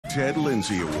Ted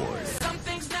Lindsay Award. Some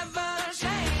things never change.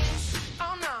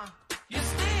 Oh no, you're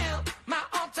still my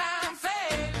all-time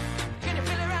fave. Can you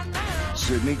feel it right now?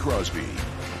 Sidney Crosby.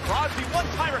 Crosby,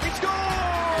 one-timer, he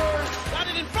scores! Got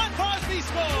it in front, Crosby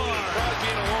scores! Crosby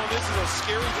in a hole, this is a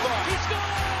scary thought. He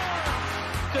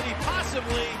scores! Could he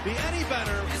possibly be any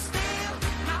better? You're still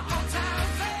my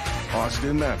all-time fave.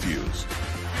 Auston Matthews.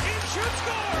 He shoots,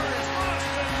 scores!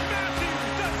 Auston Matthews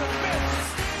doesn't miss!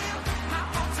 You're still my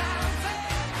all-time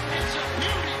fave. It's a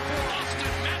beauty for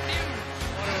Auston Matthews!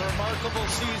 What a remarkable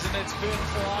season it's been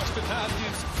for Auston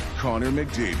Matthews. Connor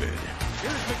McDavid.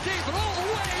 Here's McDavid all the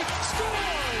way,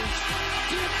 scores!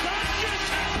 Did that just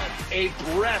happen? A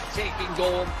breathtaking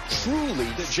goal. Truly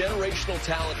the generational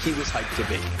talent he was hyped to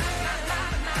be.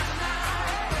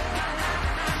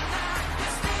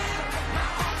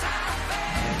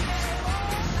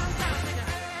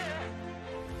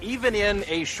 Even in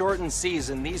a shortened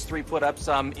season, these three put up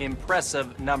some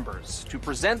impressive numbers. To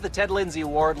present the Ted Lindsay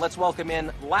Award, let's welcome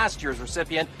in last year's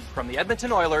recipient from the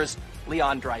Edmonton Oilers,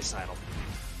 Leon Draisaitl.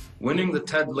 Winning the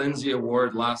Ted Lindsay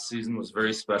Award last season was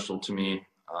very special to me.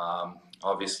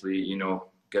 Obviously, you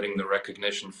know, getting the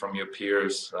recognition from your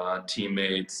peers,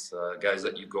 teammates, guys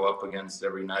that you go up against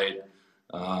every night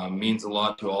means a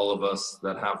lot to all of us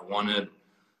that have won it.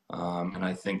 And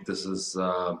I think this is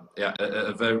a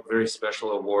very, very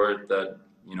special award that,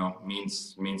 you know,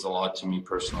 means a lot to me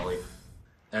personally.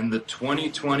 And the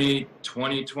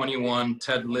 2020-2021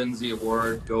 Ted Lindsay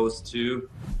Award goes to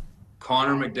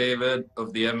Connor McDavid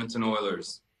of the Edmonton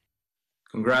Oilers.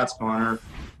 Congrats, Connor.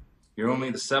 You're only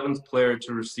the 7th player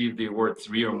to receive the award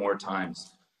 3 or more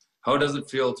times. How does it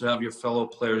feel to have your fellow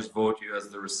players vote you as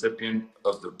the recipient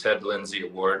of the Ted Lindsay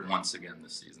Award once again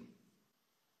this season?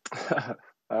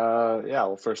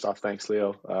 Well, first off, thanks,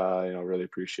 Leo. Really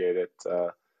appreciate it.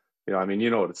 You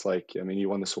know what it's like. I mean, you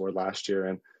won this award last year,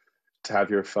 and to have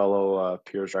your fellow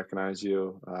peers recognize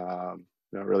you,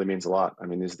 it really means a lot. I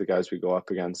mean, these are the guys we go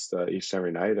up against each and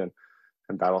every night and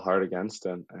battle hard against,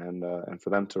 and for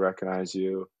them to recognize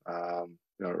you, it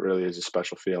really is a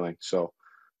special feeling. So,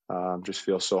 just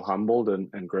feel so humbled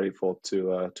and grateful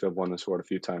to have won this award a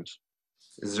few times.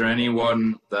 Is there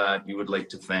anyone that you would like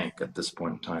to thank at this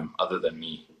point in time, other than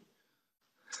me?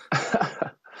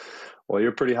 Well,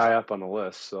 you're pretty high up on the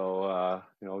list, so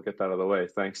we'll get that out of the way.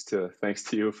 Thanks to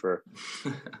you for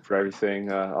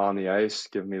everything on the ice,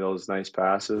 giving me those nice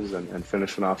passes and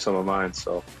finishing off some of mine.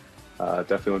 So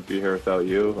definitely wouldn't be here without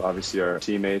you. Obviously, our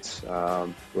teammates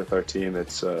with our team,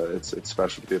 it's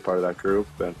special to be a part of that group,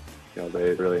 and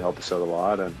they really help us out a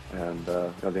lot, and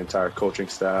the entire coaching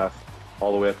staff,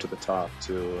 all the way up to the top,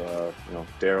 to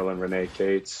Daryl and Renee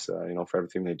Cates, for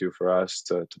everything they do for us,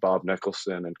 to Bob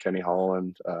Nicholson and Kenny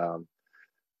Holland.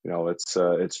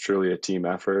 It's truly a team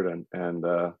effort, and then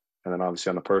obviously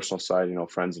on the personal side,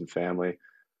 friends and family,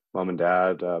 mom and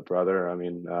dad, brother. I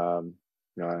mean, I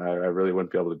really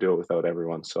wouldn't be able to do it without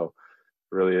everyone. So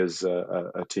it really is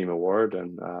a team award,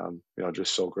 and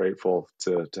just so grateful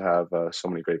to have so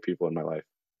many great people in my life.